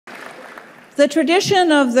The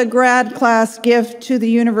tradition of the grad class gift to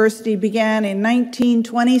the university began in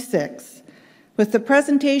 1926 with the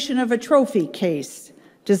presentation of a trophy case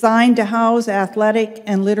designed to house athletic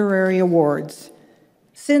and literary awards.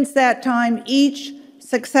 Since that time, each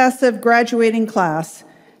successive graduating class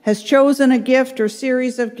has chosen a gift or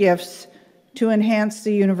series of gifts to enhance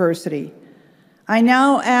the university. I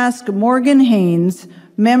now ask Morgan Haynes,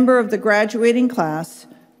 member of the graduating class,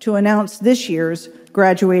 to announce this year's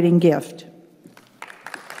graduating gift.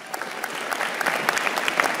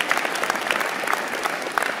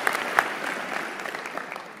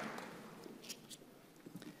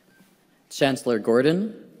 Chancellor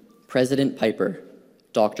Gordon, President Piper,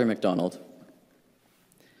 Dr. MacDonald.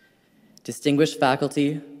 Distinguished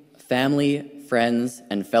faculty, family, friends,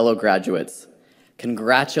 and fellow graduates,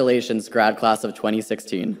 congratulations, grad class of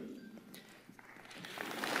 2016.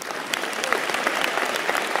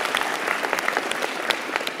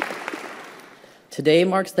 Today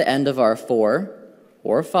marks the end of our 4,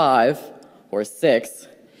 or 5, or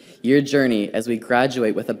 6-year journey as we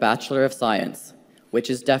graduate with a Bachelor of Science, which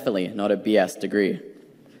is definitely not a BS degree.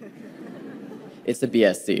 It's a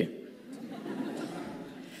BSc.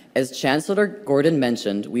 As Chancellor Gordon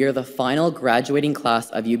mentioned, we are the final graduating class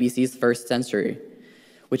of UBC's first century,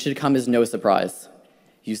 which should come as no surprise.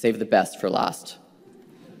 You saved the best for last.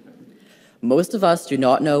 Most of us do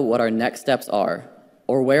not know what our next steps are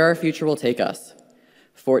or where our future will take us.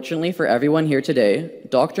 Fortunately for everyone here today,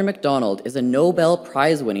 Dr. MacDonald is a Nobel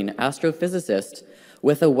Prize-winning astrophysicist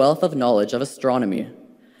with a wealth of knowledge of astronomy.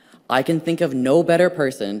 I can think of no better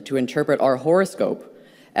person to interpret our horoscope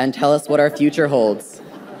and tell us what our future holds.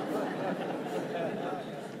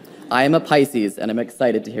 I am a Pisces, and I'm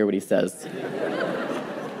excited to hear what he says.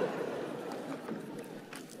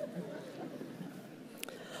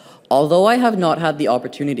 Although I have not had the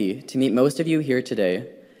opportunity to meet most of you here today,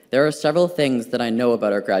 there are several things that I know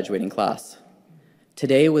about our graduating class.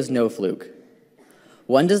 Today was no fluke.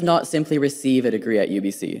 One does not simply receive a degree at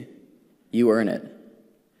UBC. You earn it.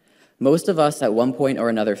 Most of us at one point or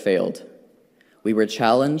another failed. We were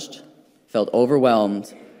challenged, felt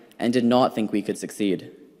overwhelmed, and did not think we could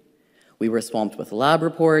succeed. We were swamped with lab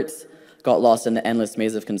reports, got lost in the endless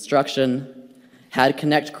maze of construction, had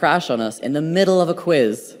Connect crash on us in the middle of a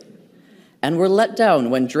quiz, and were let down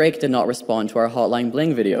when Drake did not respond to our Hotline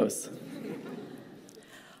Bling videos.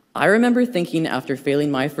 I remember thinking after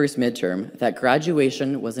failing my first midterm that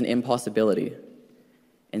graduation was an impossibility.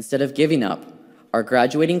 Instead of giving up, our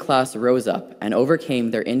graduating class rose up and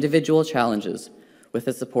overcame their individual challenges with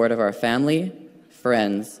the support of our family,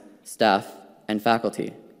 friends, staff, and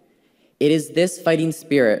faculty. It is this fighting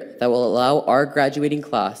spirit that will allow our graduating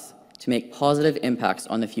class to make positive impacts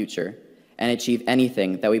on the future and achieve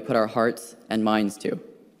anything that we put our hearts and minds to.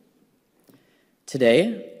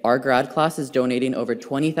 Today, our grad class is donating over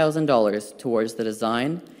 $20,000 towards the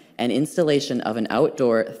design and installation of an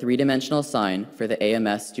outdoor three-dimensional sign for the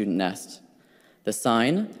AMS student nest. The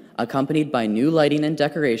sign, accompanied by new lighting and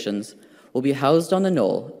decorations, will be housed on the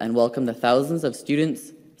knoll and welcome the thousands of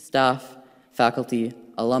students, staff, faculty,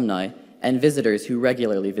 alumni, and visitors who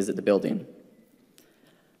regularly visit the building.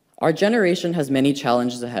 Our generation has many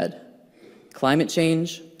challenges ahead: climate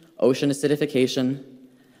change, ocean acidification,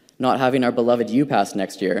 not having our beloved UPass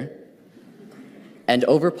next year, and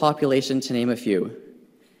overpopulation, to name a few.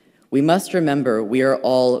 We must remember we are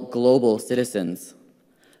all global citizens.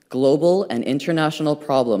 Global and international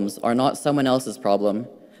problems are not someone else's problem,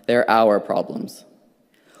 they're our problems.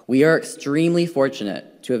 We are extremely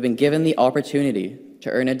fortunate to have been given the opportunity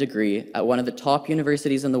to earn a degree at one of the top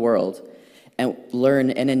universities in the world and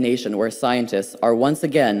learn in a nation where scientists are once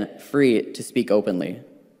again free to speak openly.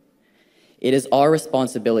 It is our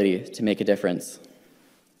responsibility to make a difference.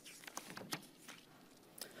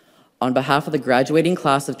 On behalf of the graduating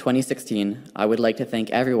class of 2016, I would like to thank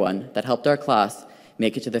everyone that helped our class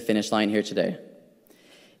make it to the finish line here today.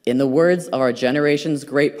 In the words of our generation's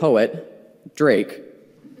great poet, Drake,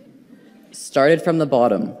 started from the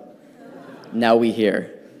bottom, now we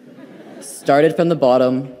here. Started from the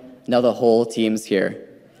bottom, now the whole team's here.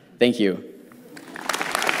 Thank you.